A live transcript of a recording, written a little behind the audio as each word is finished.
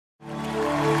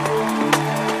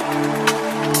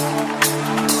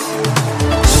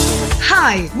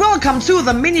Hi, welcome to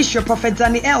the ministry of Prophet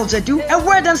Daniel Jedu, a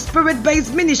word and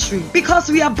spirit-based ministry, because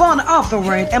we are born of the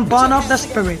word and born of the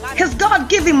spirit. His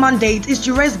God-given mandate is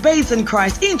to raise babes in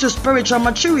Christ into spiritual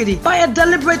maturity by a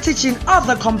deliberate teaching of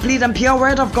the complete and pure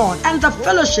word of God and the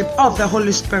fellowship of the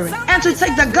Holy Spirit, and to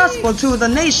take the gospel to the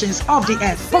nations of the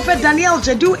earth. Prophet Daniel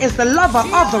Jedu is the lover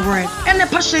of the word and a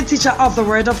passionate teacher of the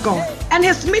word of God, and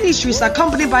his ministry is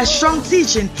accompanied by strong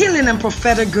teaching, healing, and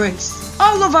prophetic grace.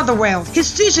 All over the world,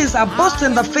 his teachings are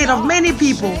boosting the faith of many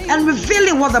people and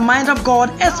revealing what the mind of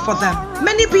God is for them.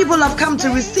 Many people have come to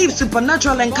receive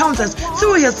supernatural encounters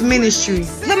through his ministry.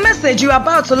 The message you are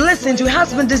about to listen to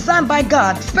has been designed by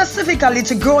God specifically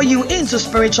to grow you into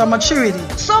spiritual maturity.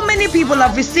 So many people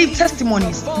have received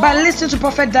testimonies by listening to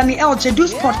Prophet Daniel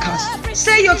Jedu's podcast.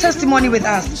 Share your testimony with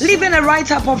us, leaving a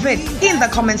write-up of it in the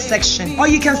comment section, or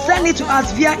you can send it to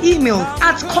us via email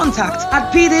at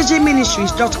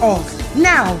contact@pdgministries.org.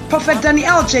 Now, Prophet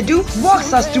Daniel Jedu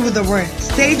walks us through the word.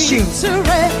 Stay tuned.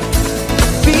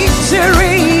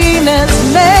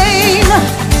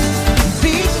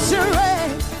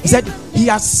 He said he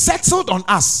has settled on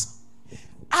us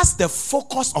as the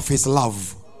focus of his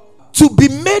love, to be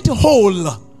made whole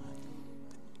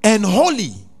and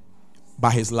holy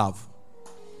by his love.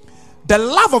 The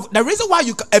reason why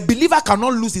a believer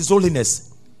cannot lose his holiness,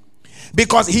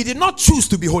 because he did not choose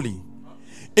to be holy.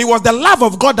 It was the love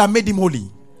of God that made him holy.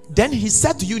 Then he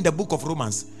said to you in the book of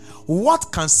Romans,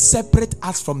 what can separate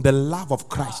us from the love of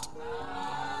Christ?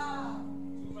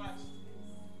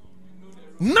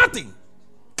 Nothing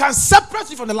can separate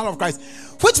you from the love of Christ,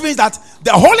 which means that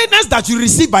the holiness that you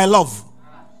receive by love.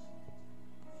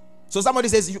 So somebody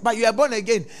says, but you are born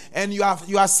again and you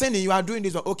are sinning, you are doing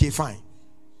this. Okay, fine.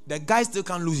 The guy still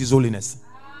can't lose his holiness.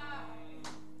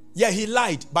 Yeah, he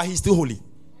lied, but he's still holy.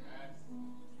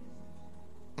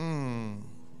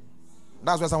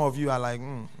 That's why some of you are like,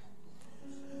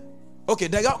 Okay,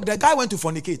 the guy went to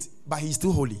fornicate, but he's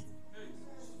still holy.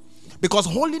 Because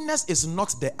holiness is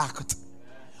not the act.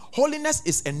 Holiness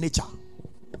is a nature.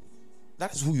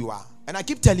 That is who you are. And I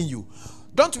keep telling you,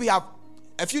 don't we have,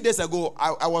 a few days ago,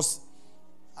 I was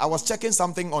checking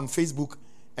something on Facebook,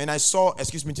 and I saw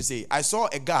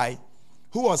a guy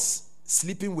who was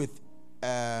sleeping with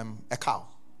a cow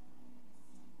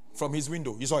from his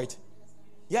window. You saw it?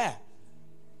 Yeah.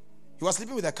 He was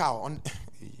sleeping with a cow on.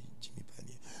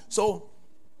 So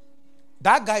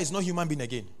that guy is not human being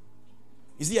again.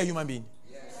 Is he a human being?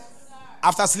 Yes.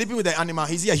 After sleeping with the animal,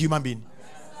 is he a human being?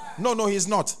 Yes. No, he's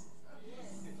not.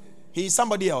 He is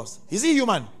somebody else. Is he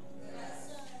human? Yes.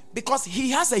 Because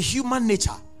he has a human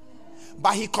nature,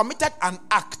 but he committed an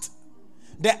act.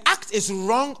 The act is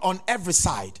wrong on every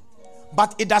side,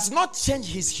 but it does not change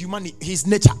his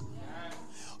nature.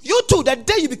 You too, the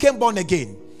day you became born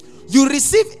again, you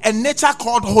receive a nature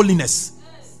called holiness.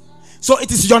 So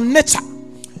it is your nature.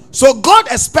 So God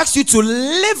expects you to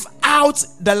live out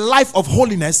the life of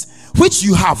holiness which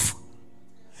you have.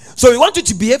 So He wants you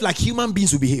to behave like human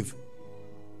beings will behave.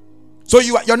 So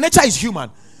your nature is human.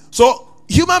 So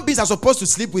human beings are supposed to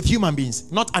sleep with human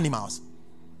beings, not animals.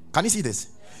 Can you see this?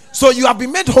 So you have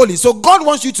been made holy. So God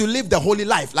wants you to live the holy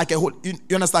life, like you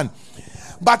understand?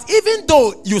 But even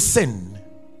though you sin,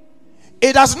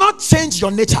 it does not change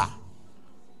your nature.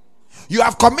 You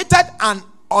have committed an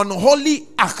unholy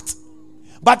act,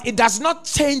 but it does not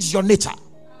change your nature.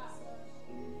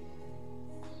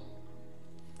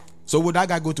 So would that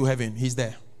guy go to heaven? He's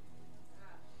there.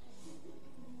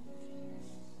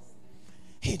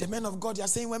 Hey, the men of God, you are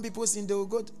saying when people sin, they will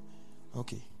go.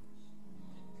 Okay.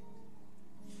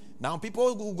 Now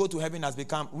people who go to heaven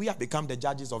we have become the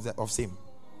judges of sin.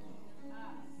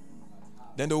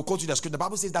 Then they will quote you the scripture. The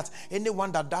Bible says that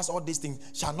anyone that does all these things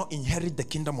shall not inherit the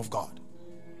kingdom of God.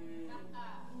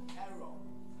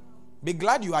 Be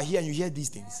glad you are here and you hear these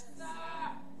things.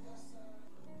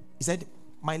 He said,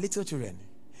 my little children,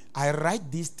 I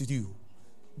write this to you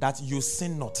that you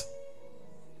sin not.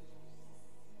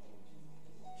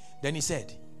 Then he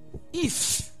said,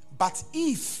 if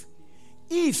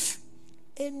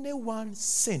anyone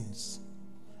sins,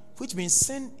 which means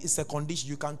sin is a condition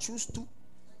you can choose to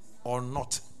or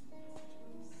not.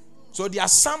 So there are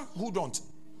some who don't,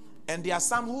 and there are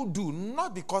some who do,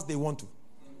 not because they want to.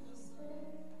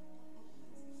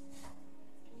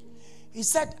 He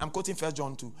said, I'm quoting 1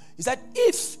 John 2. He said,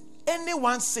 if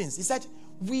anyone sins, he said,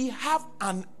 we have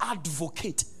an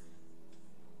advocate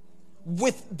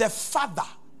with the Father.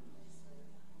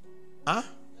 Huh?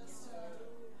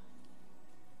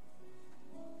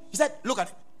 He said, look at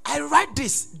it. I write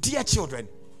this, dear children,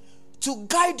 to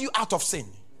guide you out of sin.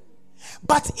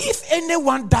 But if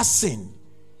anyone does sin,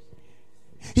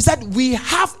 he said, we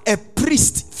have a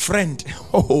priest friend.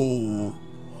 Oh,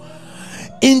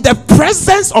 in the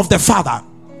presence of the Father.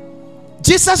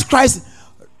 Jesus Christ,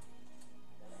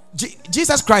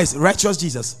 righteous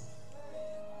Jesus.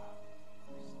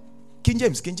 King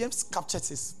James captures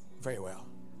this very well.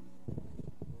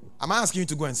 Am I asking you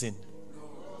to go and sin?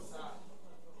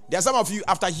 There are some of you,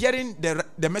 after hearing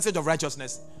the message of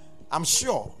righteousness, I'm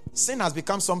sure sin has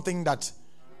become something that,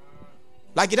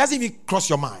 like, it doesn't even cross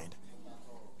your mind.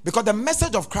 Because the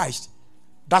message of Christ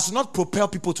does not propel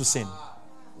people to sin.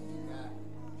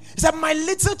 He said, my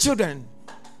little children,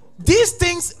 these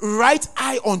things write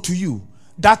I unto you,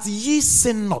 that ye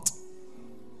sin not.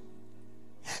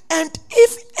 And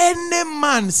if any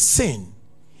man sin,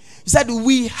 he said,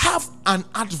 we have an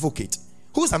advocate.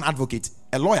 Who's an advocate?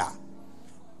 A lawyer.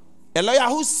 A lawyer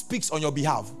who speaks on your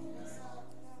behalf.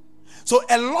 So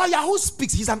a lawyer who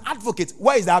speaks, he's an advocate.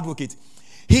 Where is the advocate?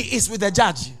 He is with the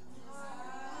judge.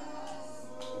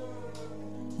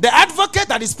 The advocate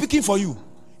that is speaking for you,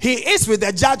 he is with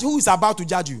the judge who is about to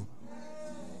judge you.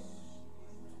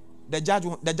 The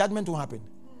judgment will happen.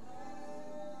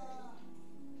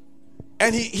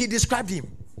 And he described him.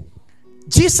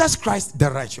 Jesus Christ the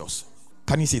righteous.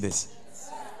 Can you see this?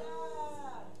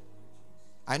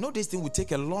 I know this thing will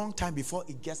take a long time before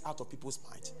it gets out of people's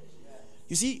minds.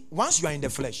 You see, once you are in the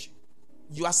flesh,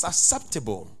 you are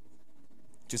susceptible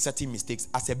to certain mistakes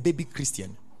as a baby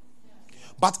Christian.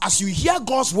 But as you hear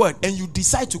God's word and you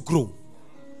decide to grow,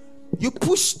 you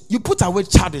put away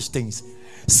childish things.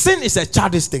 Sin is a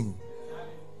childish thing.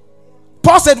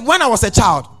 Paul said, when I was a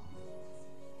child,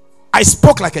 I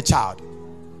spoke like a child.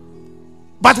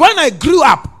 But when I grew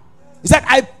up, he said,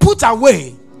 I put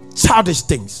away childish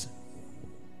things.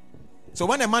 So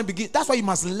when a man begins, that's why you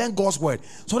must learn God's word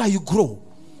so that you grow.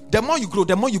 The more you grow,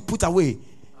 the more you put away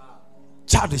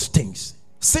childish things.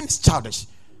 Sin is childish.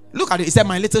 Look at it. He said,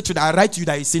 my little children, I write to you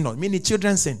that you sin not. Meaning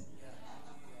children sin.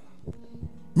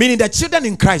 Meaning the children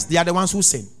in Christ, they are the ones who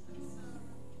sin.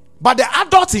 But the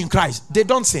adults in Christ, they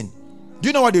don't sin. Do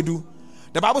you know what they do?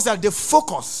 The Bible says they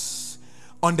focus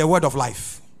on the word of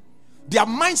life. Their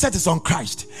mindset is on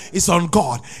Christ. It's on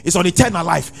God. It's on eternal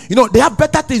life. You know, they have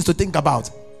better things to think about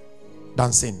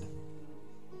than sin.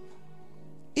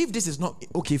 If this is not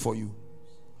okay for you,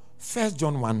 1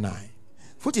 John 1:9,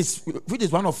 which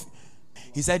is one of,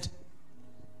 he said,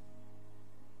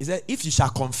 if you shall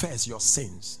confess your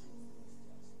sins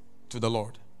to the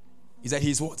Lord, he said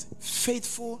he is what?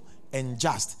 Faithful and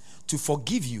just to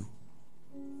forgive you.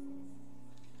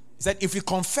 He said if we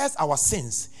confess our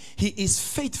sins, he is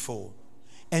faithful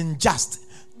and just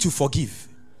to forgive.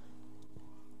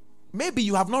 Maybe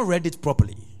you have not read it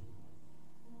properly.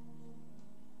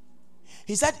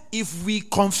 He said if we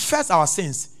confess our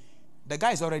sins, the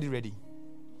guy is already ready.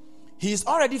 He is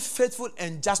already faithful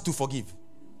and just to forgive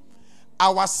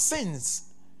our sins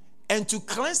and to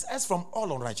cleanse us from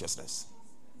all unrighteousness.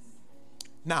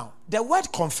 Now, the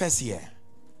word confess here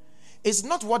is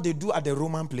not what they do at the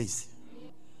Roman place.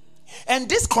 And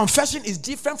this confession is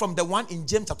different from the one in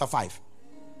James chapter 5,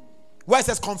 where it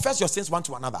says confess your sins one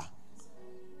to another.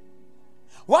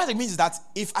 What it means is that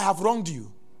if I have wronged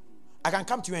you, I can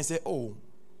come to you and say, oh,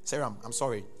 Sarah, I'm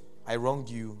sorry. I wronged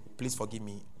you. Please forgive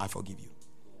me. I forgive you.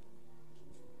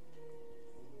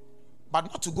 But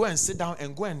not to go and sit down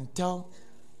and go and tell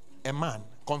a man,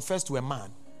 confess to a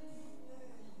man.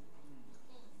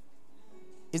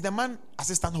 Is the man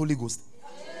assistant Holy Ghost?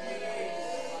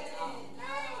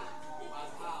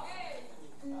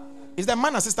 Is the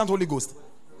man assistant Holy Ghost?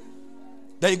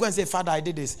 Then you go and say, Father, I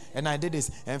did this, and I did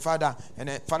this, and Father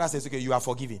says, okay, you are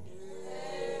forgiven.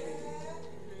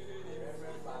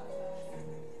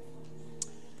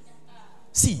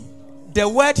 See, the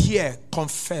word here,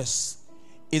 confess,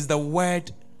 is the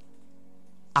word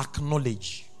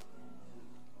acknowledge.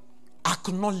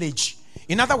 Acknowledge.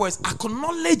 In other words,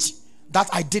 acknowledge that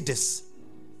I did this.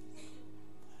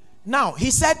 Now,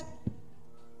 he said,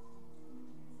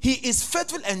 he is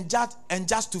faithful and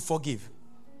just to forgive.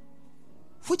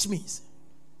 Which means,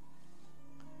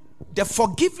 the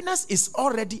forgiveness is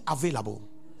already available.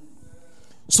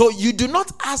 So you do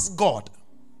not ask God.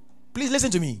 Please listen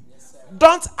to me.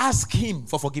 Don't ask him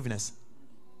for forgiveness.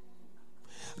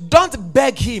 Don't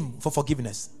beg him for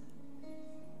forgiveness.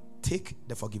 Take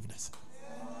the forgiveness.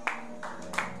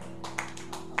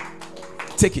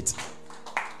 Take it.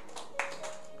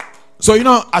 So,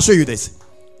 I'll show you this.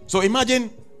 So imagine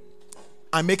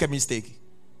I make a mistake.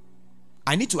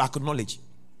 I need to acknowledge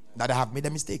that I have made a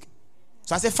mistake.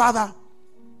 So I say, Father,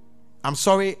 I'm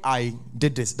sorry I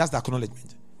did this. That's the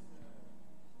acknowledgement.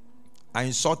 I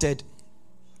insulted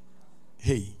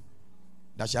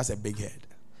that she has a big head.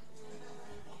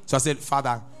 So I said,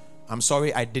 Father, I'm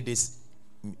sorry I did this,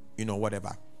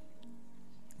 whatever.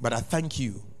 But I thank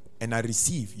you and I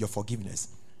receive your forgiveness.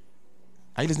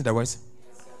 Are you listening to the words?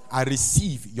 I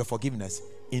receive your forgiveness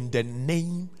in the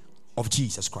name of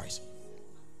Jesus Christ.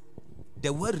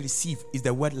 The word receive is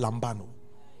the word lambano.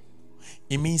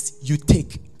 It means you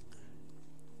take.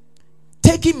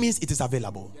 Taking means it is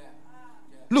available.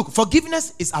 Look,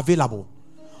 forgiveness is available.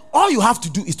 All you have to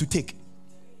do is to take.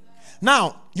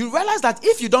 Now, you realize that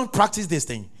if you don't practice this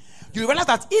thing, you realize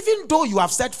that even though you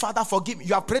have said, Father, forgive me,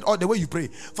 you have prayed all the way you pray,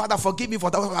 Father, forgive me for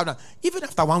that, even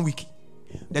after 1 week,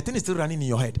 the thing is still running in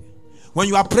your head. When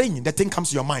you are praying, the thing comes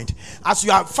to your mind. As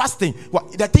you are fasting,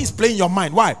 the thing is playing in your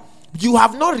mind. Why? You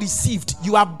have not received.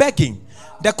 You are begging.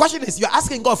 The question is, you are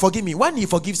asking God, forgive me. When He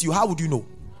forgives you, how would you know?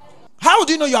 How would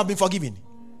you know you have been forgiven?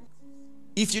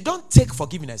 If you don't take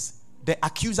forgiveness, the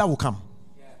accuser will come.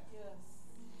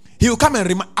 He will come and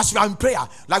remind, as you are in prayer,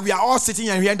 like we are all sitting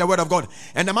and hearing the word of God,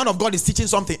 and the man of God is teaching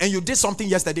something, and you did something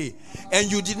yesterday,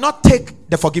 and you did not take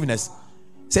the forgiveness.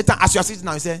 Satan, as you are sitting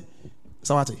now, you say,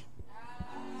 Sawati.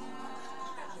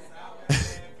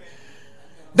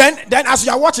 Then as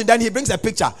you are watching, then he brings a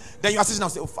picture. Then you are sitting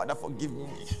and say, oh, Father, forgive me.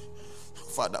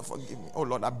 Father, forgive me. Oh,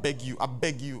 Lord, I beg you.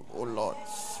 Oh, Lord.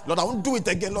 Lord, I won't do it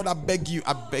again. Lord, I beg you.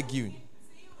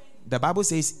 The Bible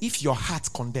says, if your heart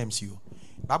condemns you,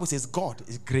 the Bible says God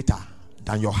is greater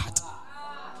than your heart.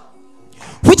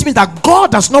 Which means that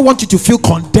God does not want you to feel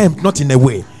condemned, not in a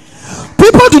way.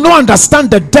 People do not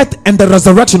understand the death and the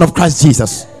resurrection of Christ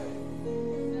Jesus.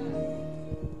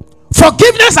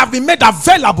 Forgiveness has been made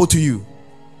available to you.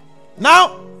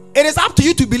 Now, it is up to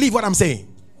you to believe what I'm saying.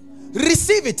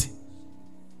 Receive it.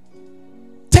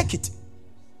 Take it.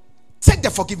 Take the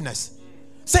forgiveness.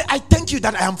 Say, I thank you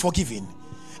that I am forgiven.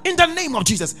 In the name of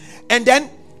Jesus. And then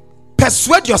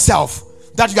persuade yourself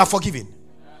that you are forgiven.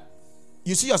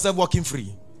 You see yourself walking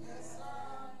free.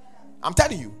 I'm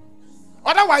telling you.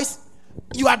 Otherwise,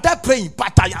 you are there praying.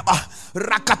 Patayaba,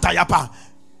 rakatayaba.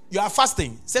 You are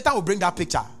fasting. Satan will bring that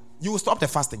picture. You will stop the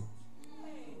fasting.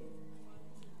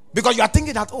 Because you are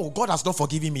thinking that, oh, God has not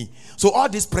forgiven me. So all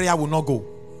this prayer will not go.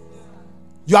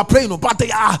 You are praying. As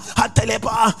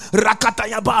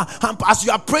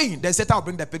you are praying, then Satan will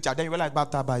bring the picture. Then you realize,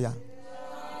 batabaya.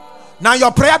 Now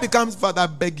your prayer becomes, Father, I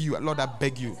beg you. Lord, I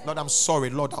beg you. Lord, I'm sorry.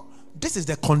 Lord, this is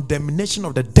the condemnation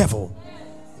of the devil.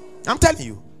 I'm telling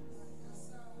you.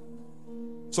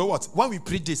 So what? When we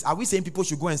preach this, are we saying people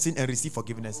should go and sin and receive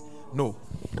forgiveness? No.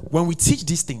 When we teach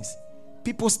these things,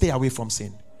 people stay away from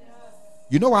sin.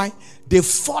 You know why? They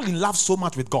fall in love so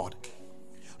much with God.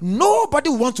 Nobody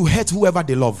wants to hurt whoever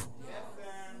they love.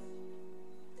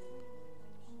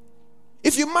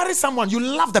 If you marry someone, you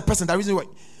love the person. That reason why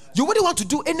you wouldn't want to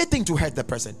do anything to hurt the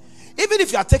person. Even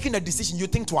if you are taking a decision, you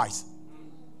think twice.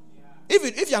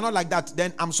 Even if you are not like that,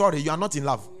 then I'm sorry, you are not in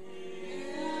love.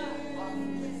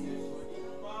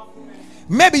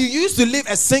 Maybe you used to live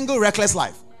a single reckless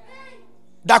life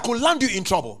that could land you in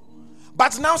trouble.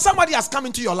 But now somebody has come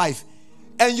into your life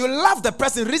and you love the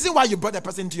person, reason why you brought the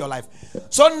person into your life.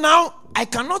 So now I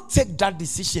cannot take that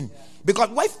decision, because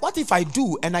what if I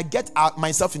do and I get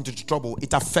myself into trouble?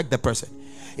 It affects the person.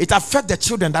 It affects the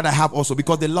children that I have also,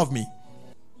 because they love me.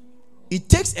 It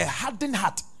takes a hardened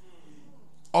heart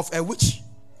of a witch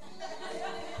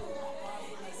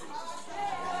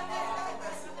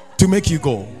to make you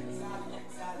go.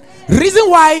 Reason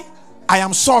why I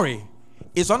am sorry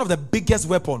is one of the biggest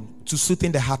weapons to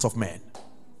soothing the heart of man.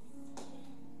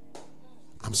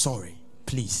 I'm sorry,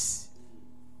 please.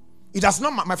 It does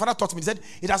not. My father taught me. He said,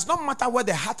 it does not matter where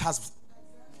the heart has.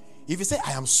 If you say,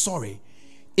 I am sorry,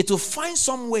 it will find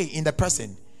some way in the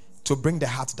person to bring the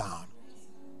heart down.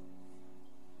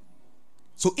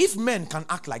 So if men can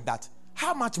act like that,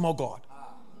 how much more God?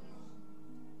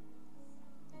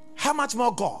 How much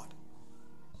more God?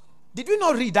 Did we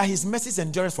not read that His mercies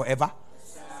endure forever?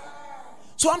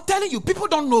 So I'm telling you, people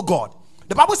don't know God.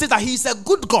 The Bible says that He is a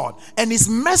good God and His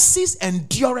mercies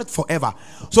endureth forever.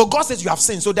 So God says you have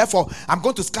sinned, so therefore I'm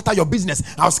going to scatter your business.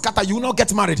 I'll scatter, you will not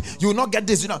get married, you will not get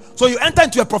this, So you enter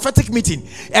into a prophetic meeting,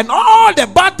 and all the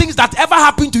bad things that ever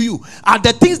happened to you are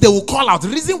the things they will call out. The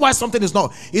reason why something is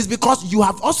not is because you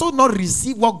have also not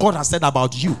received what God has said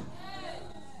about you.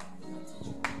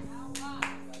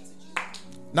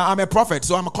 Now I'm a prophet,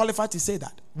 so I'm qualified to say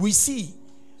that. We see,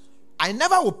 I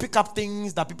never will pick up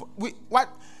things that people,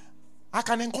 I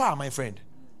can inquire, my friend.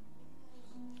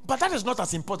 But that is not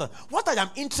as important. What I am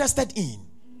interested in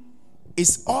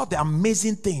is all the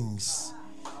amazing things.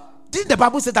 Didn't the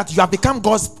Bible say that you have become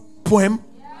God's poem?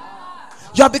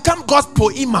 You have become God's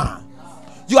poema.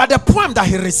 You are the poem that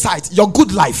He recites, your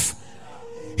good life.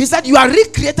 He said you are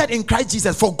recreated in Christ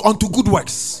Jesus unto good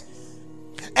works.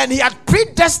 And He had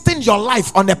predestined your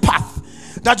life on a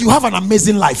path that you have an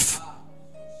amazing life.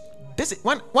 This is,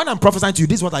 when I'm prophesying to you,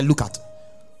 this is what I look at.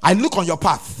 I look on your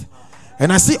path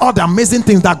and I see all the amazing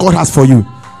things that God has for you.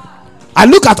 I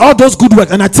look at all those good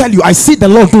works and I tell you, I see the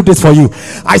Lord do this for you.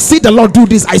 I see the Lord do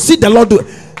this. I see the Lord do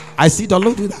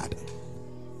that.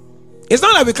 It's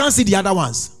not like we can't see the other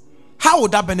ones. How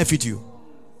would that benefit you?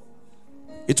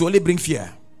 It will only bring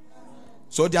fear.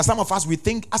 So there are some of us, we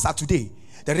think as of today,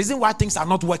 the reason why things are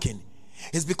not working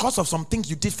is because of some things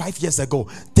you did 5 years ago,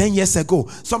 10 years ago,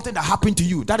 something that happened to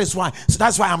you. That's why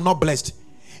I'm not blessed.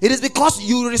 It is because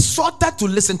you resorted to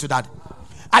listen to that.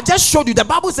 I just showed you, the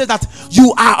Bible says that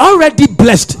you are already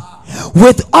blessed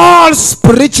with all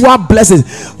spiritual blessings.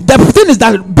 The thing is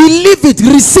that believe it,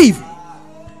 receive.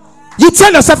 You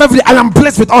tell yourself every day, I am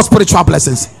blessed with all spiritual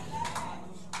blessings.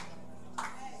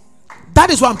 That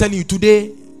is what I'm telling you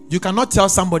today. You cannot tell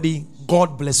somebody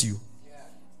God bless you.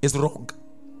 It's wrong.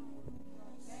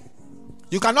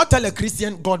 You cannot tell a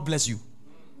Christian God bless you.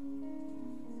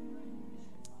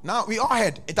 Now we all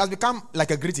heard it has become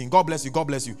like a greeting. God bless you, God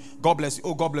bless you, God bless you,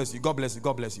 oh God bless you, God bless you,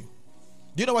 God bless you.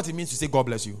 Do you know what it means to say God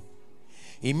bless you?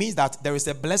 It means that there is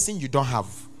a blessing you don't have.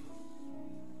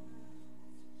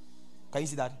 Can you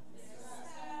see that?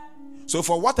 So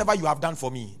for whatever you have done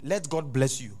for me, let God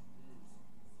bless you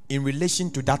in relation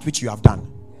to that which you have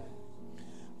done.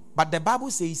 But the Bible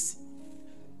says,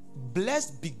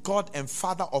 blessed be God and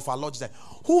Father of our Lord Jesus,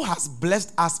 who has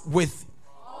blessed us with.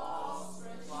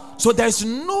 So there is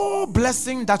no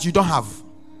blessing that you don't have.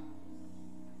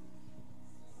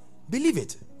 Believe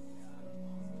it.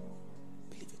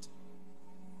 Believe it.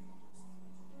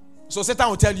 So Satan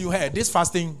will tell you, hey, this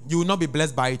fasting, you will not be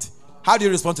blessed by it. How do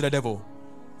you respond to the devil?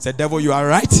 Say, devil, you are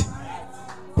right.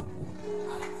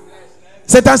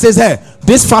 Satan says, hey,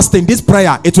 this fasting, this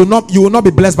prayer, you will not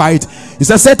be blessed by it. He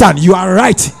says, Satan, you are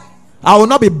right. I will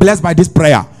not be blessed by this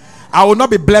prayer. I will not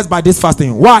be blessed by this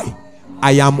fasting. Why?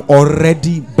 I am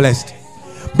already blessed.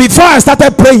 Before I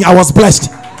started praying, I was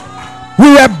blessed.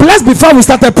 We were blessed before we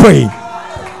started praying.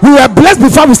 We were blessed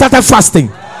before we started fasting.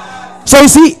 So you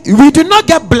see, we do not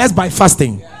get blessed by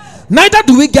fasting. Neither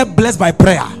do we get blessed by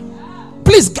prayer.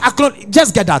 Please,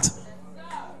 just get that.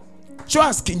 Show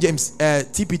us King James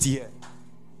TPT here.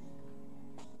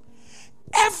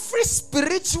 Every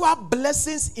spiritual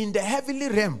blessings in the heavenly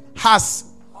realm has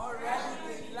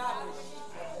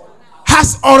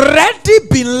already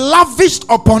been lavished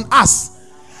upon us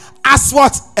as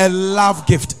what? A love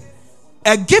gift.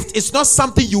 A gift is not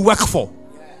something you work for.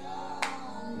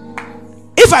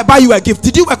 If I buy you a gift,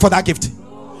 did you work for that gift?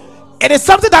 It is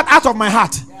something that out of my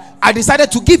heart I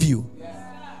decided to give you.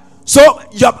 So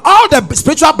all the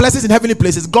spiritual blessings in heavenly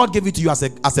places, God gave it to you as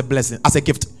a blessing, as a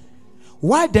gift.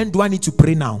 Why then do I need to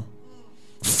pray now,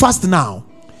 fast now,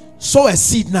 sow a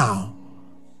seed now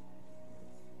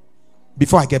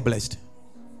before I get blessed?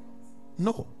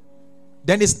 No.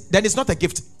 Then it's not a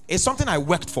gift. It's something I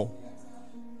worked for.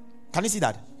 Can you see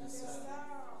that?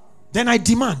 Then I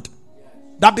demand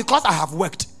that because I have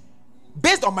worked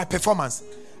based on my performance,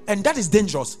 and that is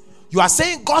dangerous. You are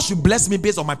saying God should bless me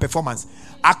based on my performance.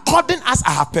 According as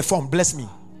I have performed, bless me.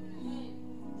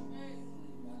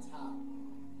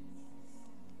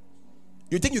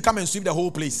 You think you come and sweep the whole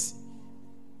place,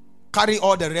 carry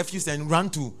all the refuse and run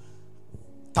to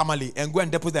Tamale and go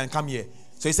and deposit and come here.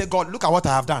 So he said, God, look at what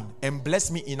I have done and bless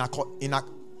me in a.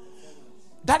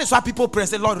 That is why people pray and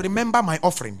say, Lord, remember my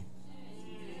offering.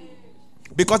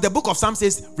 Because the book of Psalms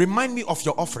says, remind me of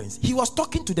your offerings. He was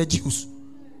talking to the Jews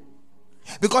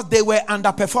because they were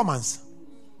under performance.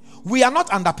 We are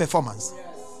not under performance.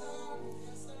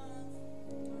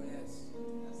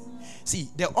 See,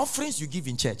 the offerings you give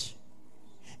in church,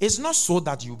 it's not so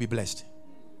that you'll be blessed.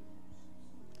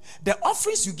 The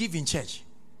offerings you give in church,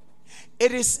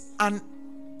 it is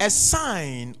a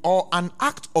sign or an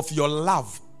act of your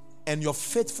love and your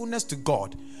faithfulness to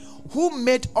God, who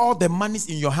made all the monies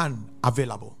in your hand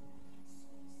available.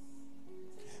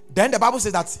 Then the Bible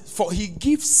says that for he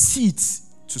gives seeds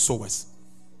to sowers.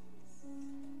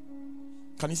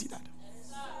 Can you see that?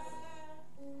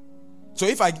 So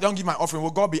if I don't give my offering,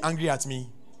 will God be angry at me?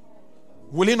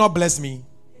 Will he not bless me?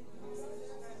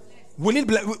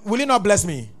 Will he not bless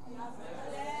me?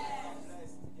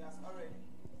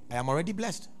 I am already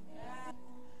blessed.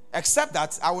 Except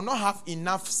that I will not have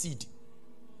enough seed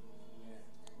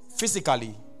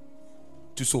physically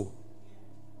to sow.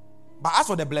 But as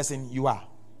for the blessing, you are.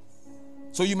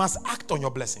 So you must act on your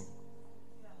blessing.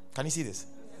 Can you see this?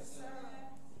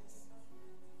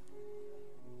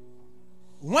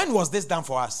 When was this done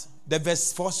for us? The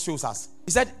verse 4 shows us.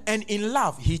 He said, and in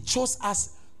love, he chose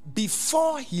us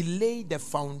before he laid the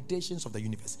foundations of the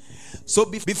universe. So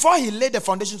before he laid the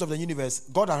foundations of the universe,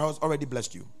 God has already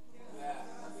blessed you.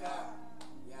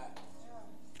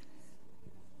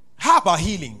 How about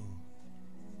healing?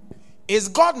 Is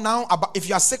God now about, if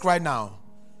you are sick right now,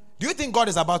 do you think God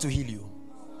is about to heal you?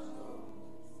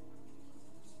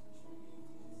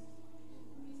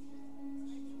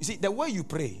 You see, the way you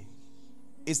pray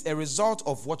is a result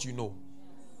of what you know.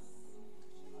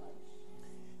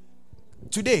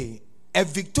 Today, a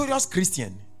victorious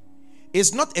Christian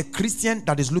is not a Christian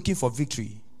that is looking for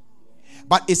victory,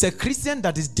 but it's a Christian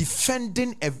that is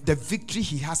defending the victory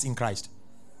he has in Christ.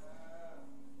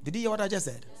 Did you hear what I just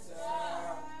said?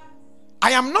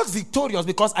 I am not victorious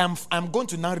because I am going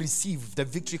to now receive the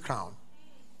victory crown.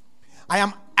 I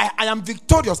am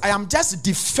victorious. I am just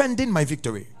defending my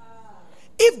victory.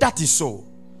 If that is so,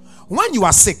 when you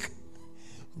are sick,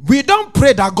 we don't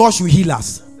pray that God should heal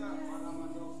us.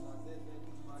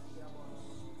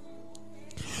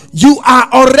 You are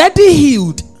already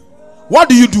healed. What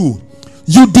do?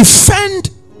 You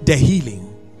defend the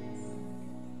healing.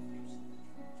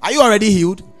 Are you already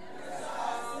healed?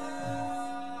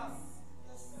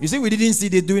 You see, we didn't see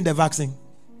this during the vaccine,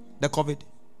 the COVID.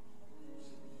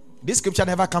 This scripture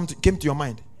never came to your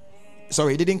mind.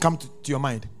 Sorry, it didn't come to your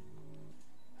mind.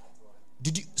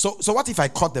 Did you? So what if I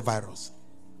caught the virus?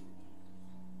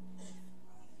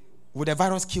 Would the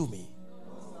virus kill me?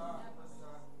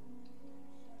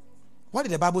 What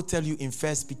did the Bible tell you in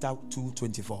 1 Peter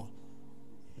 2:24?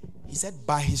 He said,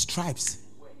 by his stripes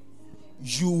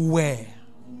you were.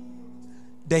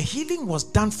 The healing was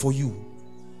done for you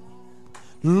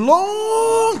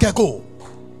long ago,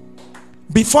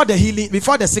 before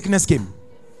the sickness came.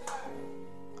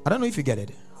 I don't know if you get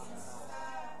it.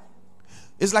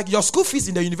 It's like your school fees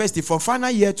in the university from final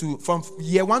year from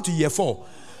year 1 to year 4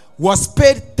 was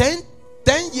paid 10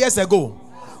 years ago,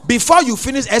 before you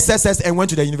finished SSS and went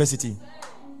to the university.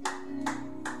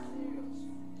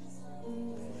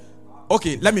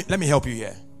 Okay, let me help you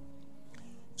here.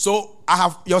 So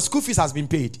your school fees has been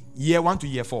paid year 1 to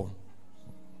year 4.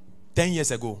 10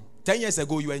 years ago. 10 years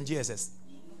ago, you were in GSS.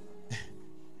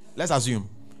 Let's assume.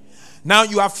 Now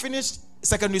you have finished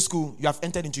secondary school, you have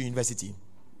entered into university.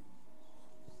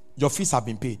 Your fees have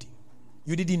been paid.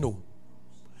 You didn't know.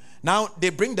 Now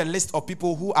they bring the list of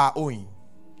people who are owing,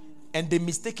 and they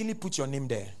mistakenly put your name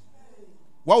there.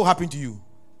 What will happen to you?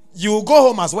 You will go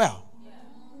home as well,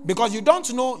 because you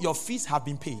don't know your fees have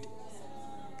been paid.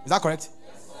 Is that correct?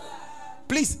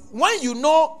 Please, when you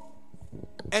know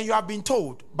and you have been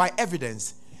told by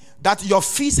evidence that your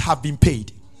fees have been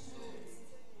paid,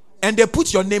 and they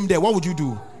put your name there, what would you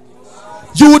do?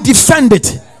 You would defend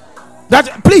it.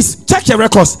 That, please check your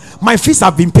records. My fees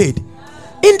have been paid.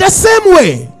 In the same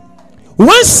way,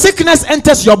 when sickness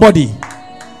enters your body,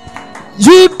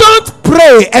 you don't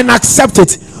pray and accept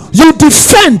it. You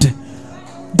defend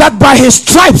that by his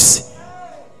stripes,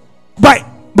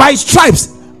 by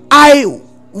stripes, I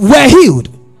were healed.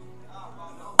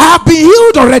 I have been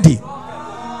healed already,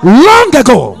 long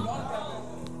ago.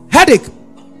 Headache.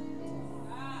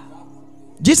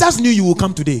 Jesus knew you will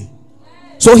come today,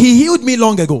 so he healed me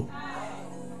long ago.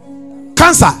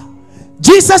 Cancer.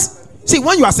 Jesus, see,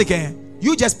 when you are sick,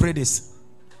 you just pray this,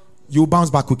 you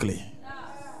bounce back quickly.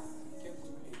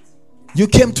 You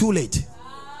came too late.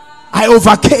 I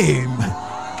overcame.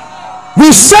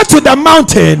 We said to the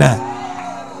mountain,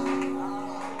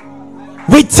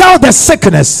 we tell the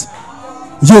sickness,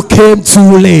 you came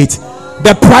too late.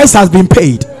 The price has been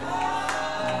paid.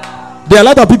 There are a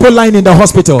lot of people lying in the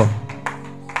hospital,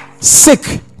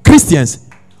 sick Christians.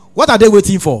 What are they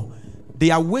waiting for? They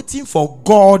are waiting for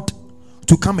God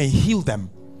to come and heal them,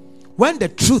 when the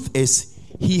truth is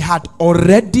he had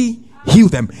already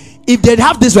healed them. If they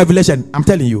have this revelation, I'm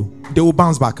telling you, they will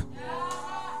bounce back.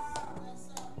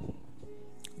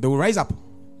 They will rise up.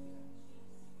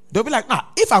 They'll be like,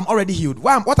 if I'm already healed,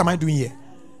 what am I doing here?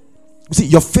 You see,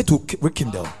 your faith will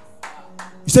rekindle.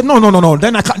 You say, no.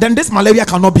 Then this malaria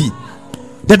cannot be.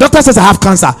 The doctor says I have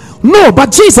cancer. No,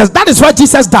 but Jesus, that is why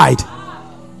Jesus died.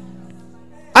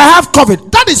 I have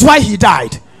COVID. That is why he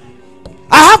died.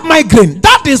 I have migraine.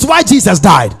 That is why Jesus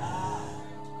died.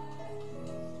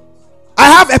 I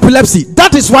have epilepsy.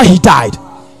 That is why he died.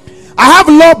 I have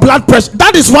low blood pressure.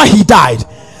 That is why he died.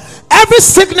 Every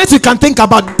sickness you can think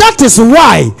about, that is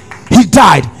why he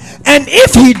died. And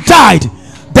if he died,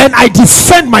 then I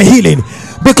defend my healing,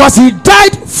 because he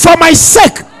died for my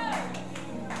sake.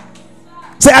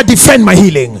 Say, I defend my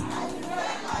healing.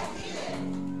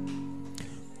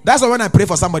 That's why when I pray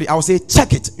for somebody, I will say,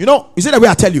 check it. You see the way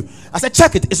I tell you, I said,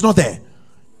 check it, it's not there.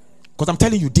 Because I'm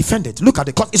telling you, defend it. Look at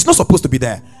it, because it's not supposed to be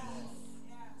there.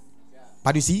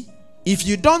 But you see, if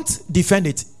you don't defend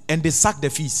it and they sack the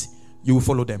fees, you will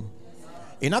follow them.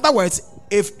 In other words,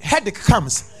 if headache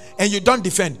comes and you don't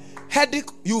defend, headache,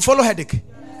 you will follow headache.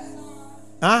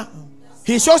 Huh?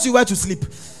 He shows you where to sleep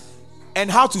and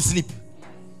how to sleep.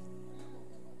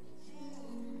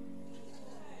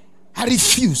 I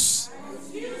refuse.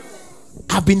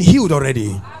 I've been healed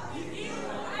already.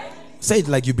 Say it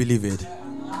like you believe it.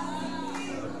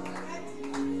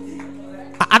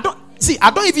 I don't see.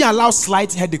 I don't even allow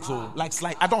slight headache. So like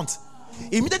slight, I don't.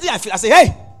 Immediately I say,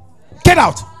 hey, get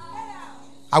out.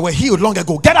 I was healed long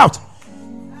ago. Get out.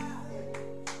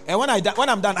 And when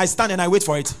I'm done, I stand and I wait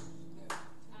for it.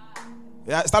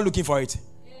 Yeah, start looking for it.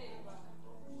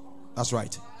 That's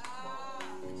right.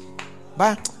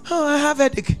 But I have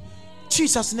headache.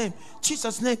 Jesus' name.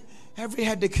 Jesus' name. Every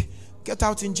headache, get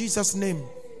out in Jesus' name.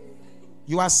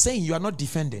 You are saying you are not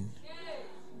defending.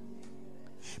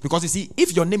 Because you see,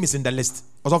 if your name is in the list,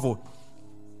 first of all,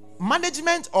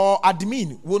 management or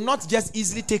admin will not just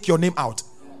easily take your name out.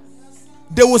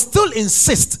 They will still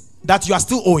insist that you are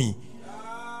still owing.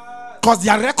 Because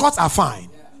their records are fine.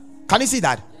 Can you see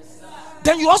that?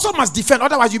 Then you also must defend.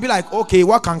 Otherwise, you'll be like, okay,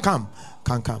 what can come?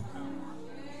 Can come.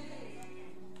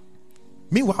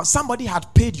 Meanwhile, somebody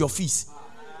had paid your fees.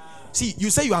 See, you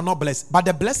say you are not blessed, but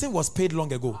the blessing was paid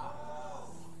long ago.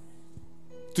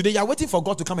 Today, you are waiting for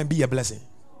God to come and be a blessing.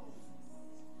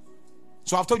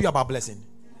 So I've told you about blessing.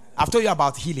 I've told you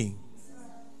about healing.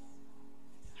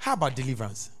 How about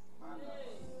deliverance?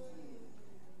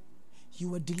 You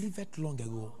were delivered long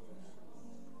ago.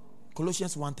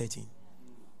 Colossians 1:13.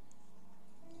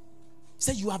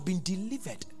 Say you have been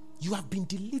delivered. You have been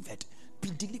delivered. Be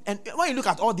delivered. And when you look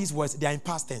at all these words, they are in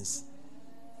past tense.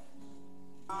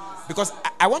 Because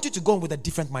I want you to go with a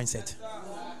different mindset.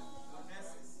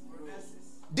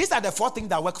 These are the 4 things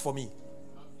that work for me.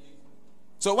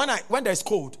 So when there's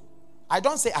cold, I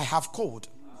don't say I have cold.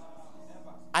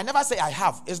 I never say I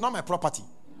have. It's not my property.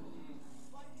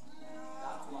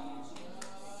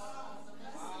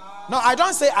 No, I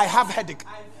don't say I have headache.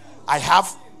 I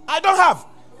have. I don't have.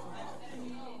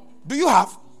 Do you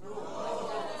have?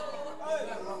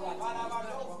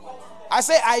 I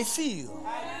say I feel.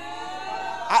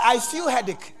 I feel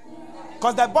headache.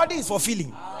 Because the body is for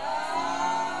feeling.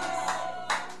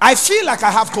 I feel like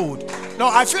I have cold. No,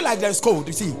 I feel like there's cold,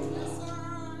 you see.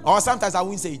 Or sometimes I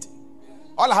won't say it.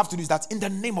 All I have to do is that in the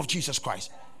name of Jesus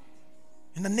Christ.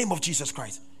 In the name of Jesus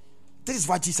Christ. This is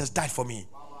why Jesus died for me.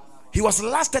 He was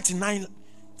last 39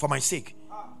 for my sake.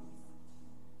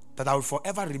 That I will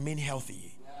forever remain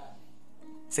healthy.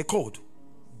 Say cold.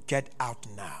 Get out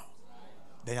now.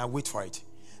 Then I wait for it.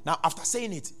 Now after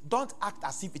saying it, don't act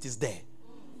as if it is there.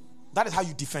 That is how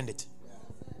you defend it.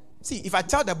 See, if I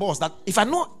tell the boss that if I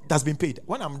know that's been paid,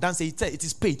 when I'm done, say it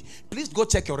is paid. Please go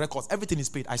check your records. Everything is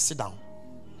paid. I sit down.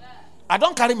 I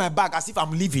don't carry my bag as if I'm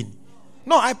leaving.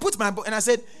 No, I put my book and I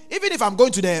said, even if I'm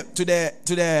going to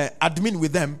the admin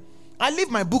with them, I leave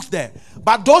my books there.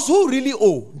 But those who really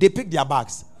owe, they pick their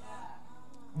bags.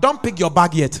 Don't pick your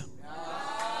bag yet.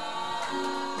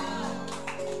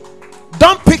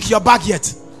 Don't pick your bag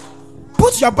yet.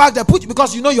 Put your bag there,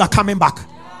 because you know you are coming back.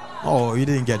 Oh, you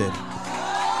didn't get it.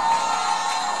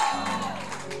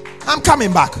 I'm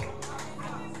coming back.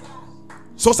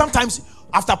 So sometimes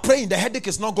after praying, the headache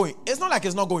is not going. It's not like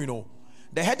it's not going, no.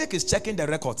 The headache is checking the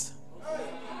records.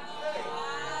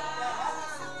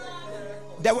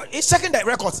 It's checking the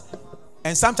records.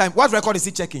 And sometimes, what record is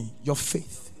it checking? Your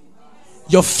faith.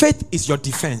 Your faith is your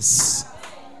defense.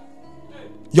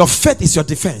 Your faith is your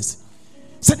defense.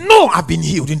 Say, no, I've been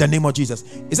healed in the name of Jesus.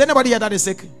 Is anybody here that is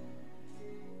sick?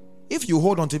 If you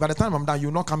hold on to it, by the time I'm done, you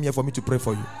will not come here for me to pray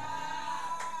for you.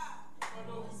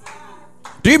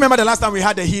 Do you remember the last time we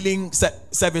had a healing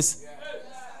service?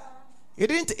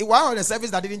 One of the service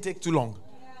that didn't take too long.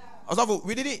 Also,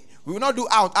 we will not do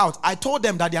out. I told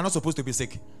them that they are not supposed to be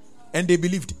sick. And they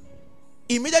believed.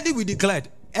 Immediately we declared,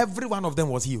 every one of them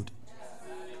was healed.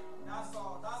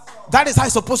 That is how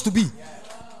it's supposed to be.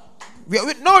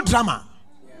 No drama.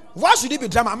 Why should it be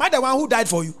drama? Am I the one who died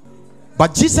for you?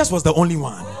 But Jesus was the only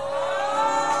one.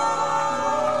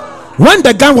 When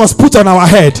the gun was put on our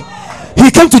head, he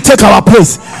came to take our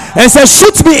place and said,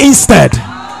 shoot me instead.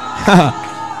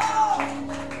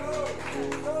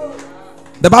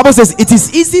 The Bible says it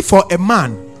is easy for a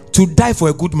man to die for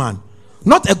a good man,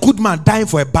 not a good man dying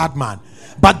for a bad man.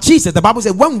 But Jesus, the Bible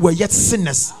says, when we were yet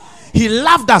sinners, he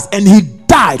loved us and he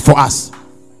died for us.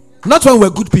 Not when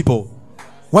we're good people,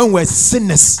 when we're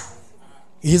sinners.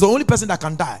 He's the only person that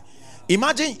can die.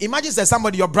 Imagine that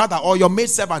somebody, your brother or your maid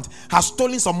servant, has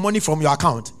stolen some money from your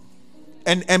account.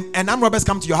 and armed robbers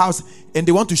come to your house and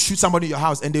they want to shoot somebody in your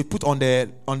house, and they put on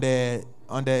that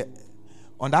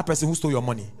person who stole your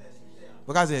money,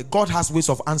 because God has ways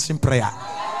of answering prayer.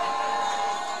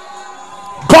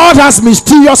 God has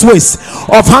mysterious ways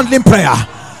of handling prayer.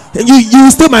 You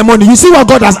steal my money. You see what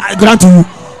God has granted you.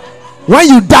 When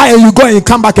you die and you go and you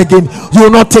come back again, you will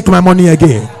not take my money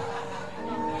again.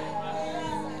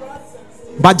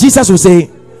 But Jesus will say,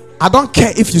 I don't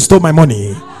care if you stole my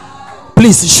money.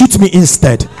 Please shoot me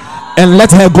instead and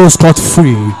let her go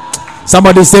scot-free.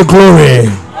 Somebody say glory.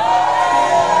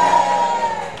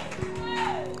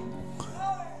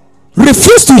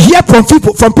 Refuse to hear from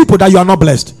people that you are not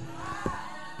blessed.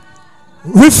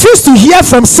 Refuse to hear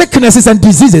from sicknesses and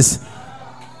diseases.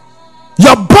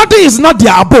 Your body is not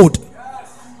their abode.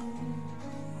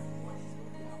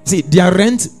 See, their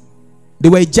rent, they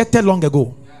were ejected long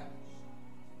ago.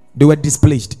 They were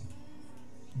displaced.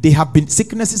 They have been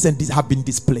sicknesses and have been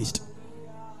displaced.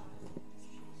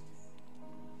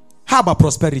 How about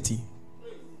prosperity?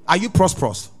 Are you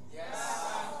prosperous?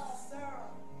 Yes.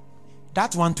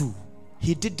 That one too.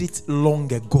 He did it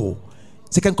long ago.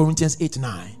 2 Corinthians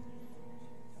 8:9.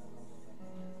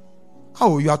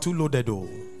 Oh, you are too loaded though.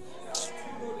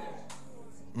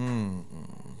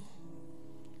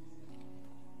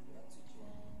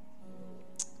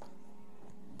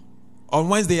 On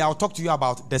Wednesday, I'll talk to you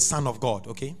about the Son of God,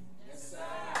 okay? Yes,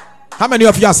 how many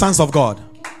of you are sons of God?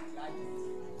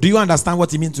 Do you understand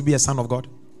what it means to be a son of God?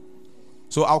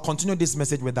 So I'll continue this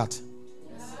message with that.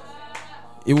 Yes,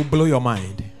 it will blow your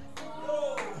mind.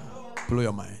 Blow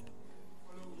your mind.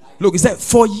 Look, it said,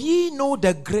 for ye know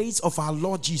the grace of our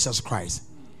Lord Jesus Christ,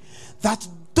 that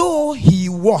though he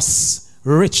was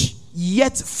rich,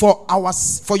 yet for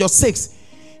your sakes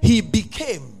he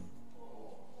became,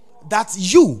 that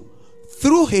you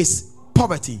through his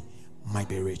poverty might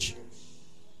be rich.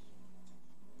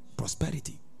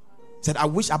 Prosperity. He said, I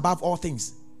wish above all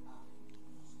things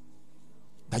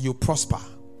that you prosper,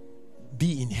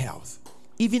 be in health,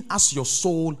 even as your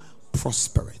soul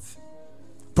prospereth.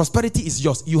 Prosperity is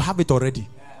yours. You have it already.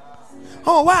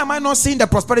 Oh, why am I not seeing the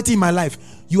prosperity in my life?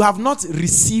 You have not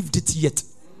received it yet.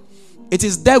 It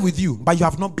is there with you, but you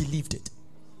have not believed it.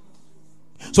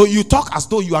 So you talk as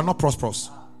though you are not prosperous.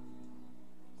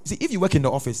 See, if you work in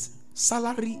the office,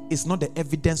 salary is not the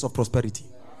evidence of prosperity.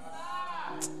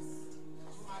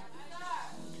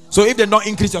 So if they don't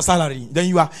increase your salary, then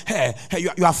you are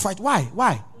fight.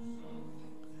 Why?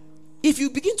 If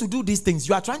you begin to do these things,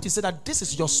 you are trying to say that this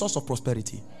is your source of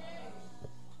prosperity.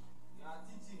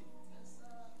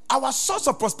 Our source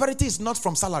of prosperity is not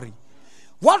from salary.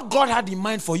 What God had in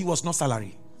mind for you was not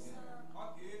salary.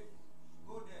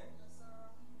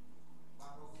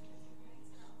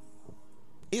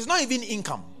 It's not even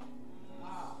income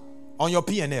on your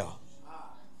P&L.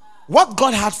 What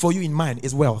God had for you in mind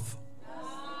is wealth.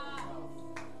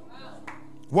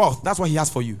 Wealth, that's what he has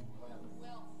for you.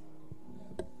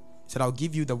 He said, I'll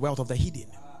give you the wealth of the hidden.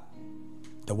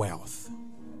 The wealth.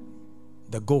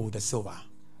 The gold, the silver.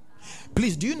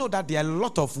 Please, do you know that there are a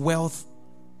lot of wealth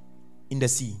in the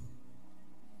sea?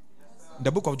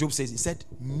 The book of Job says, it said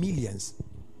millions.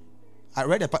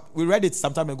 We read it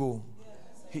some time ago.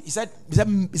 He said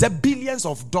billions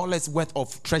of dollars worth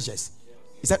of treasures.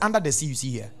 He said under the sea, you see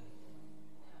here.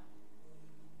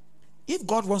 If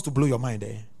God wants to blow your mind,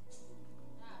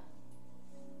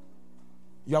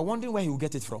 you are wondering where he will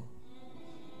get it from.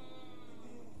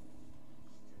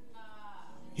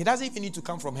 He doesn't even need to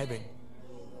come from heaven.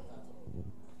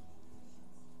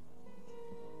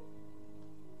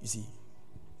 You see,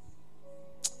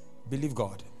 believe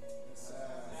God.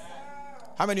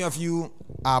 How many of you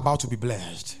are about to be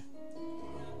blessed?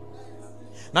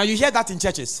 Now you hear that in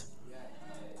churches.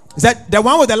 Is that the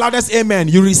one with the loudest amen?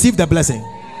 You receive the blessing.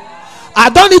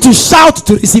 I don't need to shout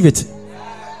to receive it.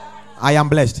 I am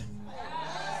blessed.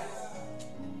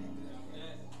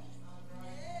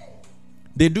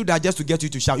 They do that just to get you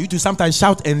to shout. You to sometimes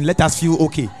shout and let us feel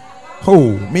okay.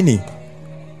 Oh, meaning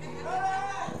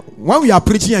when we are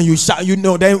preaching and you shout, you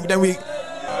know, then we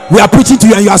are preaching to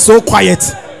you and you are so quiet.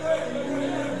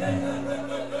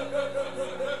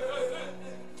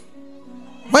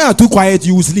 When you are too quiet,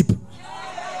 you will sleep.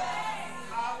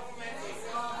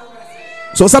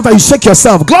 So sometimes you shake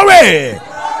yourself. Glory!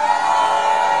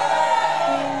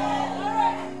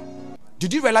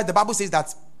 Did you realize the Bible says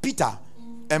that Peter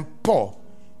and Paul,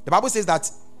 the Bible says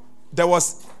that there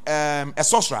was a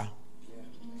sorcerer.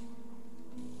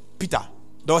 Peter,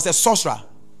 there was a sorcerer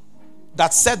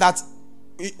that said that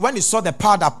when he saw the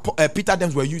power that Peter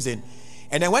them were using,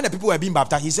 and then when the people were being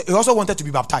baptized, he also wanted to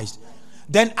be baptized.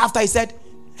 Then after he said,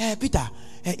 Peter,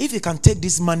 if you can take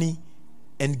this money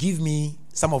and give me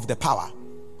some of the power.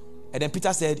 And then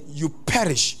Peter said, you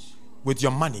perish with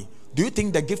your money. Do you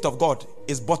think the gift of God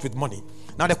is bought with money?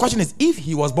 Now the question is, if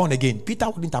he was born again, Peter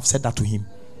wouldn't have said that to him.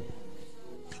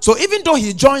 So even though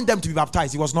he joined them to be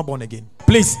baptized, he was not born again.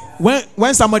 Please,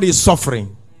 when somebody is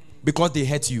suffering because they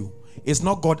hurt you, it's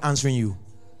not God answering you.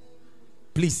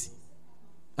 Please.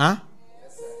 Huh?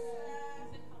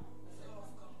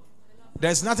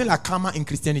 There's nothing like karma in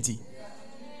Christianity.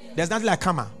 There's nothing like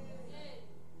karma.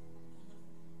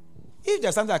 If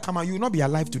there's something like karma, you will not be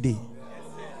alive today.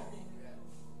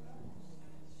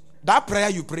 That prayer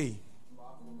you pray,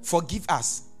 forgive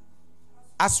us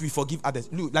as we forgive others.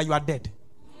 Look, like you are dead.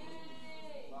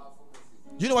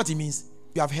 You know what it means?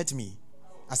 You have hurt me.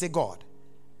 I say, God,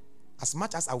 as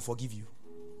much as I will forgive you,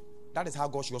 that is how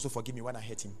God should also forgive me when I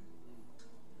hurt him.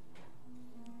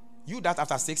 You that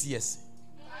after 6 years,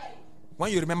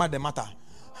 when you remember the matter,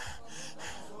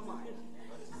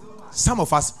 some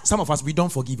of us, we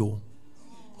don't forgive. Oh.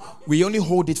 We only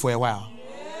hold it for a while.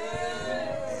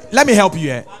 Let me help you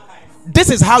here. This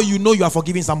is how you know you are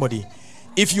forgiving somebody.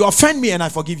 If you offend me and I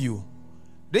forgive you,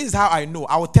 this is how I know.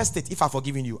 I will test it if I've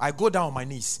forgiven you. I go down on my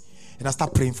knees and I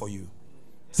start praying for you.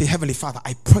 Say, Heavenly Father,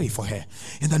 I pray for her.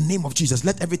 In the name of Jesus,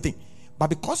 let everything. But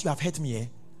because you have hurt me,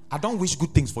 I don't wish good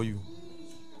things for you.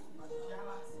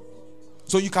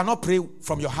 So you cannot pray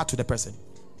from your heart to the person.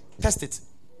 Test it.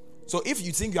 So if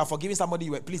you think you are forgiving somebody,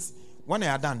 please, when you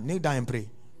are done, kneel down and pray.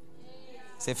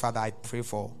 Say, Father, I pray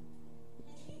for.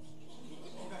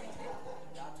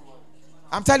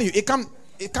 I'm telling you, it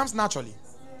comes naturally.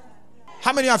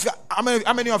 How many of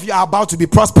you are about to be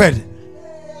prospered?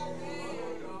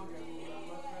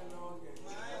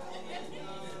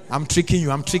 I'm tricking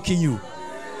you.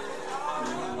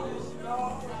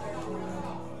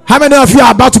 How many of you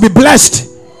are about to be blessed?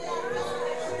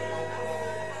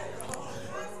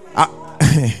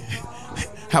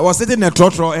 I was sitting in a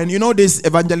trotro, and you know these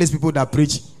evangelist people that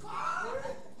preach.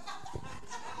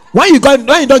 When you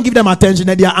don't give them attention,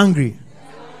 then they are angry.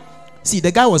 See,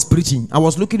 the guy was preaching. I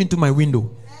was looking into my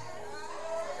window.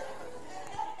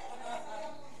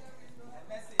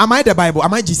 Am I the Bible?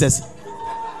 Am I Jesus?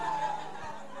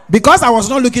 Because I was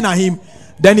not looking at him,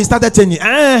 then he started saying,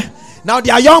 now they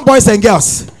are young boys and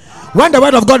girls. When the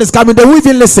word of God is coming, they won't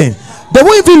even listen. They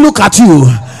won't even look at you.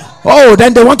 Oh,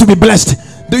 then they want to be blessed.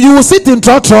 You will sit in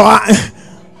church.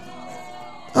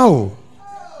 Oh,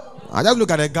 I just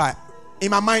look at the guy.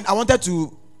 In my mind, I wanted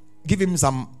to give him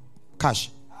some cash.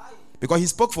 Because he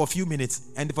spoke for a few minutes,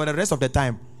 and for the rest of the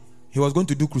time, he was going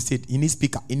to do crusade. He needs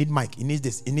speaker, he needs mic, he needs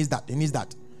this, he needs that, he needs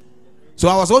that. So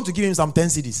I was going to give him some 10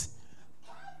 CDs.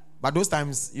 But those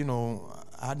times,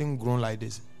 I hadn't grown like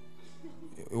this.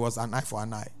 It was an eye for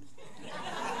an eye.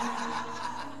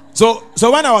 So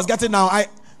when I was getting now,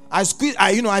 I squeeze,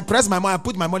 I press my money, I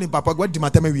put my money in Papa. What do you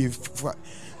tell me with?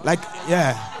 Like,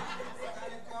 yeah.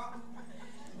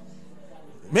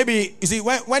 Maybe, you see,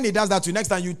 when he does that to you, next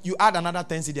time you add another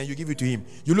 10 CD and you give it to him.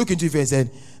 You look into it and say,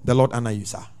 the Lord honor you,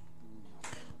 sir.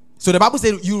 So the Bible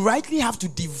says you rightly have to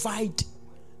divide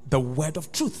the word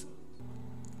of truth.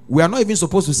 We are not even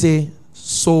supposed to say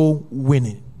soul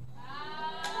winning.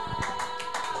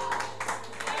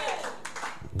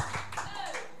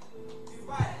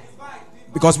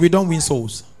 Because we don't win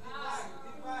souls.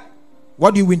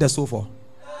 What do you win the soul for?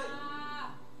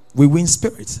 We win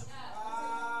spirits.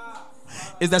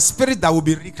 It's the spirit that will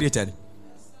be recreated.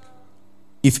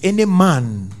 If any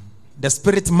man, the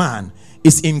spirit man,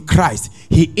 is in Christ,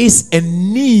 he is a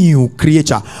new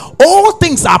creature. All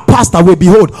things are passed away.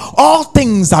 Behold, all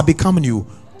things are become new.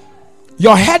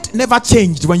 Your head never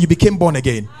changed when you became born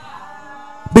again.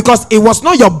 Because it was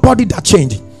not your body that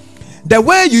changed. The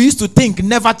way you used to think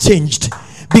never changed.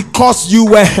 Because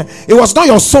it was not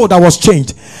your soul that was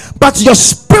changed. But your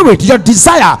spirit, your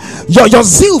desire, your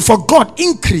zeal for God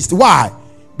increased. Why?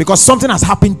 Because something has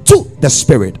happened to the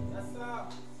spirit.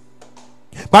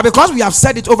 But because we have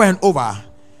said it over and over,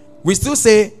 we still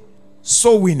say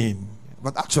soul winning.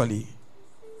 But actually,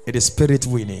 it is spirit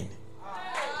winning.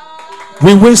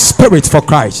 We win spirit for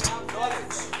Christ.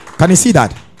 Can you see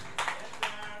that?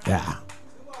 Yeah.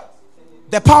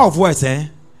 The power of words,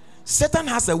 Satan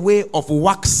has a way of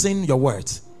waxing your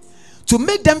words to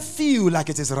make them feel like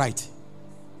it is right.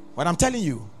 But I'm telling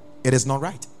you, it is not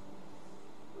right.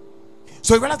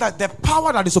 So you realize that the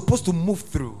power that is supposed to move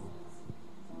through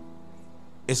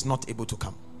is not able to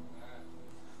come.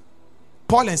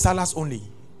 Paul and Silas only.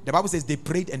 The Bible says they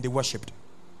prayed and they worshipped.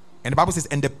 And the Bible says,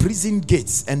 and the prison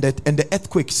gates and the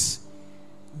earthquakes,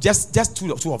 just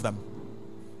two of them.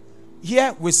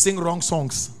 Here we sing wrong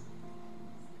songs.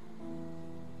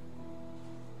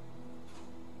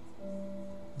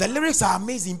 The lyrics are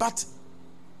amazing, but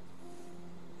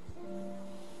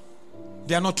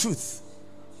They are not truth.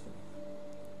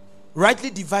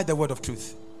 Rightly divide the word of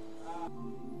truth.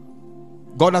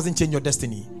 God doesn't change your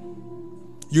destiny.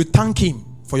 You thank him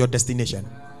for your destination.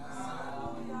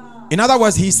 In other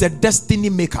words, he's a destiny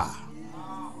maker.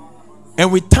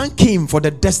 And we thank him for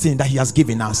the destiny that he has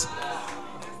given us.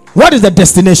 What is the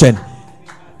destination?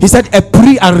 He said a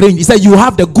pre-arranged. He said you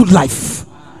have the good life.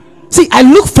 See, I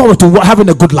look forward to having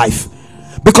a good life,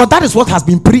 because that is what has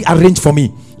been pre-arranged for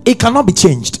me. It cannot be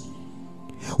changed.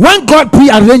 When God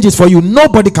pre-arranges for you,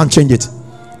 nobody can change it.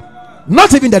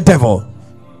 Not even the devil.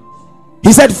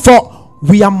 He said, for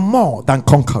we are more than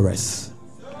conquerors.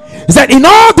 He said, in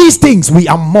all these things we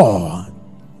are more.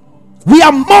 We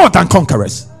are more than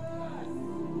conquerors.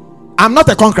 I'm not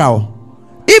a conqueror.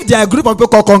 If there are a group of people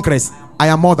called conquerors, I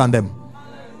am more than them.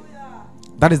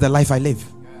 That is the life I live.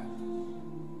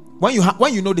 When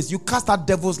you know this, you cast out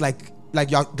devils like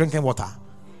you are drinking water.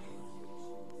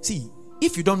 See,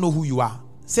 if you don't know who you are,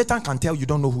 Satan can tell you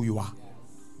don't know who you are.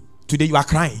 Today you are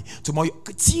crying. Tomorrow,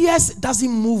 tears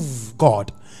doesn't move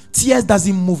God. Tears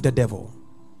doesn't move the devil.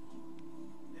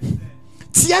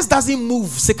 Tears doesn't move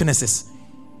sicknesses.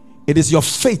 It is your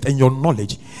faith and your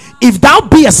knowledge. If thou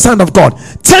be a son of God,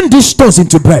 turn these stones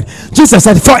into bread. Jesus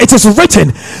said, for it is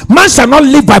written, man shall not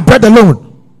live by bread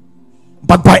alone,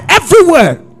 but by every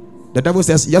word. The devil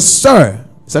says, yes sir.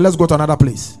 So let's go to another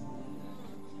place.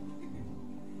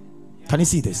 Can you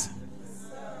see this?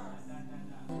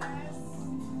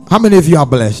 How many of you are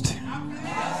blessed?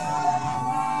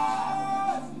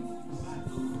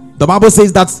 The Bible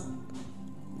says that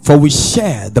for we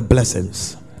share the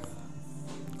blessings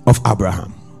of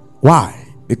Abraham. Why?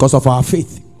 Because of our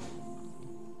faith.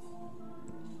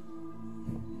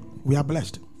 We are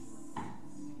blessed.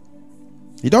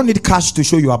 You don't need cash to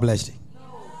show you are blessed.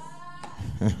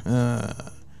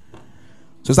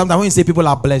 So sometimes when you say people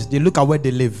are blessed, they look at where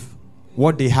they live,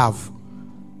 what they have.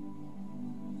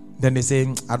 Then they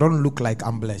say, I don't look like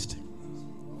I'm blessed.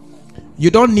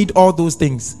 You don't need all those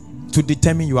things to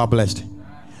determine you are blessed.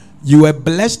 You were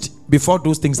blessed before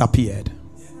those things appeared.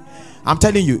 I'm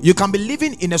telling you, you can be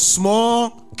living in a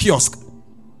small kiosk.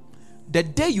 The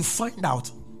day you find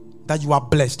out that you are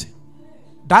blessed,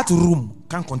 that room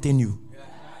can't contain you.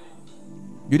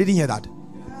 You didn't hear that?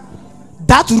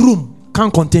 That room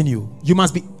can't contain you. You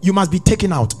must be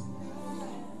taken out.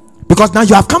 Because now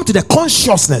you have come to the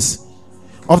consciousness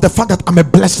of the fact that I'm a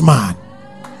blessed man.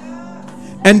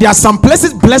 And there are some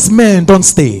places blessed men don't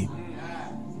stay.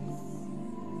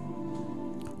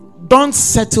 Don't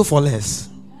settle for less.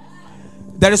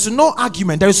 There is no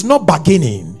argument. There is no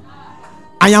bargaining.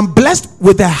 I am blessed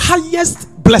with the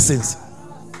highest blessings.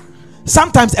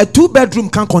 Sometimes a 2-bedroom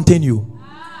can't contain you.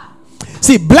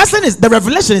 See, blessing is, the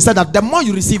revelation is that the more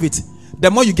you receive it, the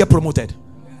more you get promoted.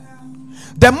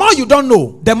 The more you don't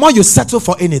know, the more you settle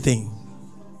for anything.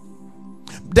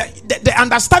 The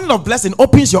understanding of blessing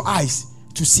opens your eyes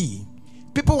to see.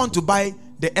 People want to buy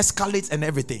the Escalades and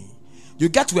everything. You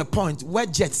get to a point where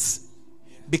jets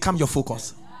become your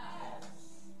focus.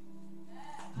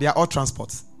 They are all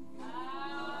transports.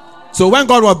 So when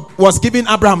God was giving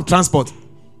Abraham transport,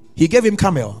 he gave him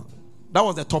camel. That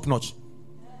was the top notch.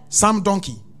 Some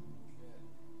donkey.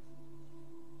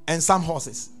 And some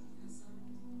horses.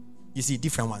 You see,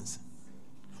 different ones.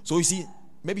 So you see,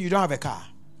 maybe you don't have a car.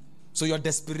 So your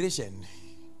desperation.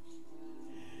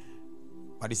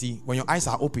 But you see, when your eyes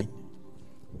are open,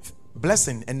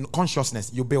 blessing and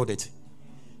consciousness, you build it.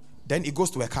 Then it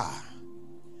goes to a car.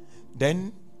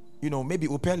 Then, maybe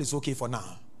Opel is okay for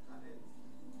now.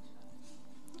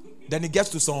 Then it gets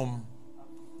to some,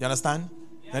 you understand?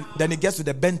 Then it gets to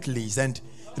the Bentleys, and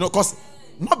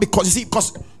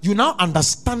because you now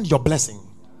understand your blessing.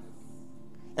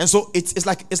 And so it's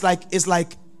like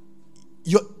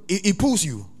it pulls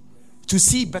you to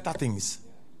see better things.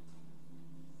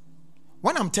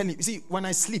 When I'm telling you, see, when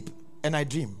I sleep and I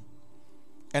dream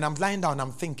and I'm lying down,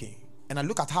 I'm thinking, and I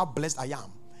look at how blessed I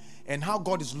am and how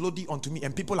God is loading onto me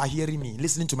and people are hearing me,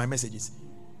 listening to my messages.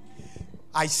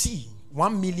 I see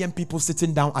 1 million people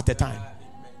sitting down at a time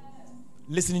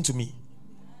listening to me.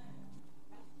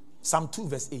 Psalm 2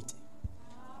 verse 8.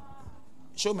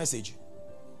 Show message.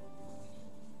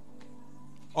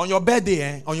 On your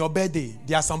birthday,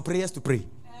 there are some prayers to pray.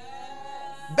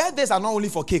 Birthdays are not only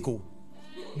for cake.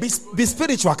 Be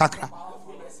spiritual, kakra.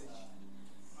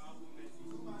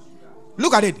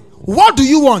 Look at it. What do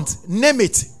you want? Name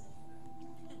it.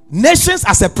 Nations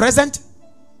as a present.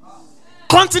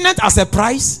 Continent as a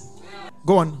prize.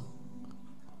 Go on.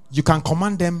 You can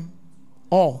command them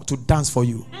all to dance for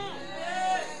you.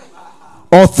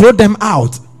 Or throw them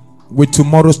out with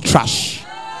tomorrow's trash.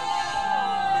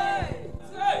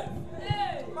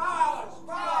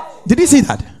 Did you see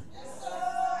that?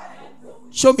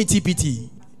 Show me TPT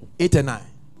 8 and 9.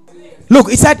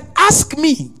 Look, it said, ask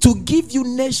me to give you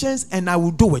nations and I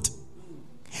will do it.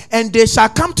 And they shall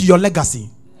come to your legacy.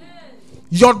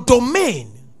 Your domain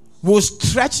will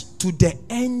stretch to the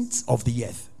ends of the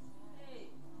earth.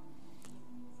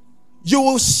 You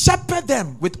will shepherd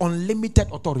them with unlimited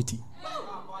authority,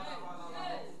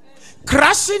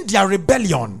 crushing their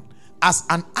rebellion as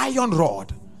an iron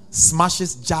rod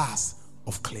smashes jars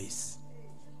of clays.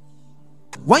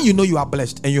 When you know you are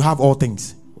blessed and you have all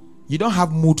things, you don't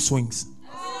have mood swings.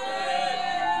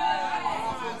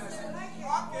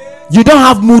 You don't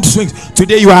have mood swings.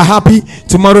 Today you are happy,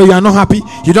 tomorrow you are not happy.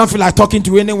 You don't feel like talking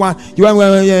to anyone. You're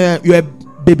a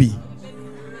baby.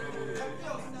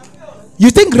 You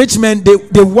think rich men,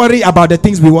 they worry about the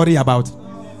things we worry about?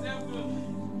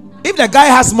 If the guy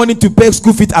has money to pay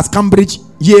school fees at Cambridge,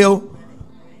 Yale,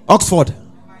 Oxford,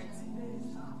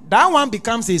 that one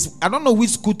becomes his, I don't know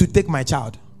which school to take my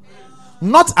child.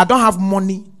 Not, I don't have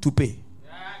money to pay.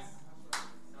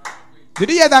 Did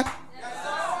you hear that?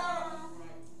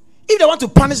 If they want to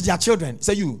punish their children,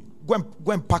 say you go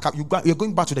and pack up. You're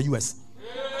going back to the US.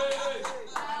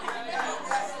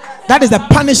 That is the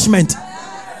punishment.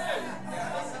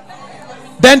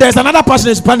 Then there's another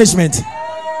punishment.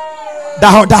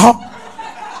 Daho.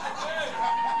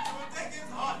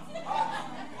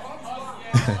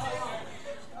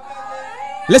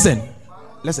 Listen.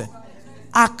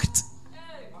 Act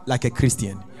like a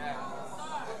Christian.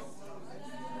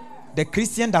 The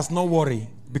Christian does not worry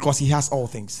because he has all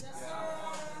things.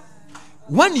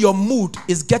 When your mood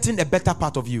is getting a better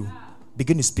part of you,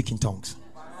 begin to speak in tongues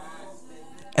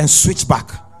and switch back.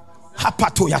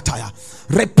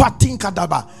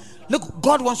 Look,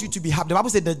 God wants you to be happy. The Bible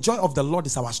said the joy of the Lord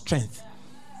is our strength.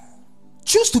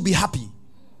 Choose to be happy.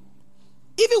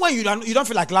 Even when you don't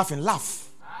feel like laughing, laugh.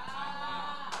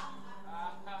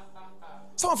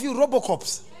 Some of you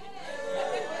Robocops.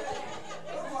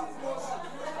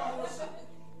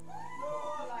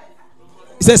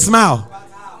 He says smile.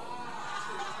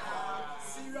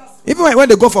 Even when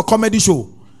they go for comedy show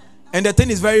and the thing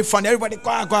is very funny, everybody it's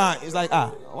like,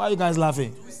 why are you guys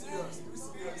laughing?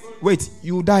 Wait,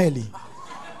 you will die early.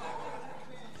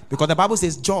 Because the Bible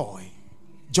says joy,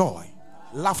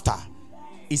 laughter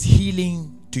is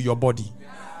healing to your body.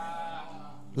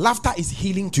 Laughter is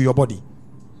healing to your body.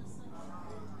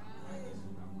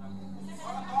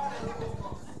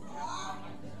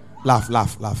 Laugh.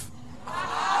 Laugh.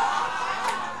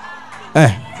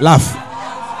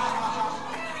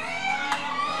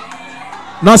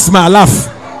 Not smile, laugh.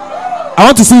 I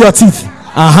want to see your teeth.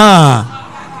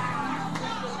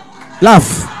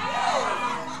 Laugh.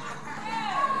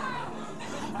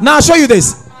 Now I'll show you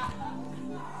this.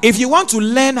 If you want to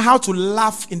learn how to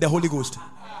laugh in the Holy Ghost,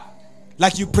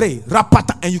 like you pray,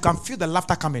 rapata, and you can feel the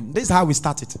laughter coming. This is how we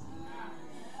start it.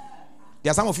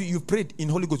 There are some of you prayed in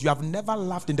Holy Ghost. You have never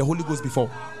laughed in the Holy Ghost before.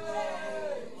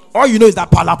 All you know is that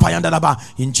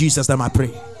in Jesus' name I pray.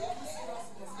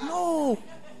 No.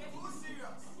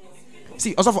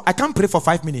 See, also I can't pray for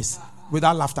 5 minutes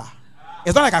without laughter.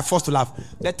 It's not like I forced to laugh.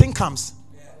 The thing comes.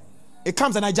 It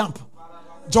comes and I jump.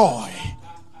 Joy.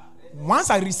 Once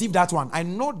I receive that one, I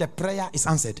know the prayer is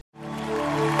answered.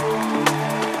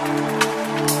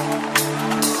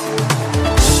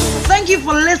 Thank you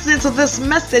for listening to this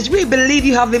message. We believe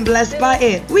you have been blessed by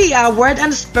it. We are Word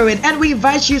and Spirit, and we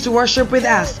invite you to worship with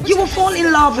us. You will fall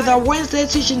in love with our Wednesday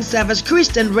teaching service,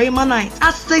 Christian Rhema Night,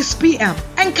 at 6 p.m.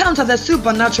 Encounter the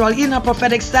supernatural inner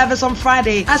prophetic service on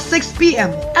Friday at 6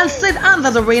 p.m. and sit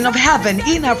under the rain of heaven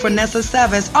in our Phronesis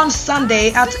service on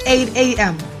Sunday at 8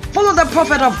 a.m. Follow the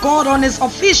Prophet of God on his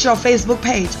official Facebook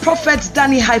page, Prophet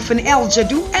Danny-El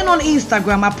Jadu, and on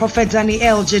Instagram at Prophet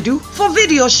Danny-El Jadu. For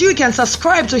videos, you can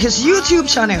subscribe to his YouTube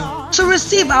channel. To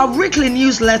receive our weekly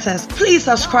newsletters, please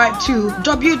subscribe to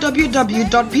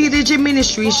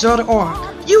www.pdgministries.org.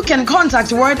 You can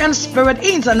contact Word and Spirit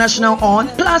International on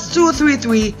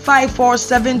 +233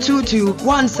 54722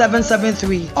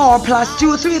 1773 or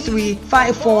 +233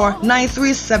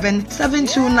 54937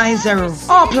 7290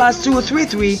 or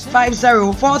 +233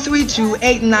 50432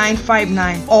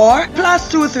 8959 or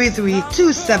 +233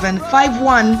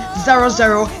 2751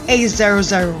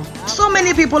 00800. So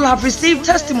many people have received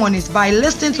testimonies by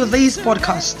listening to these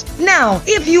podcasts. Now,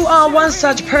 if you are one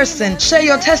such person, share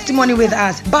your testimony with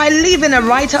us by leaving a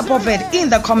write-up of it in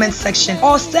the comment section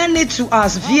or send it to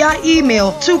us via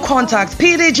email to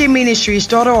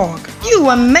contact@pdgministries.org. You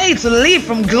were made to live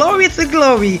from glory to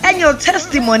glory, and your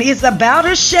testimony is about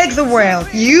to shake the world.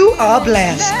 You are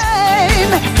blessed.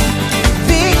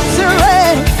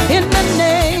 Victory.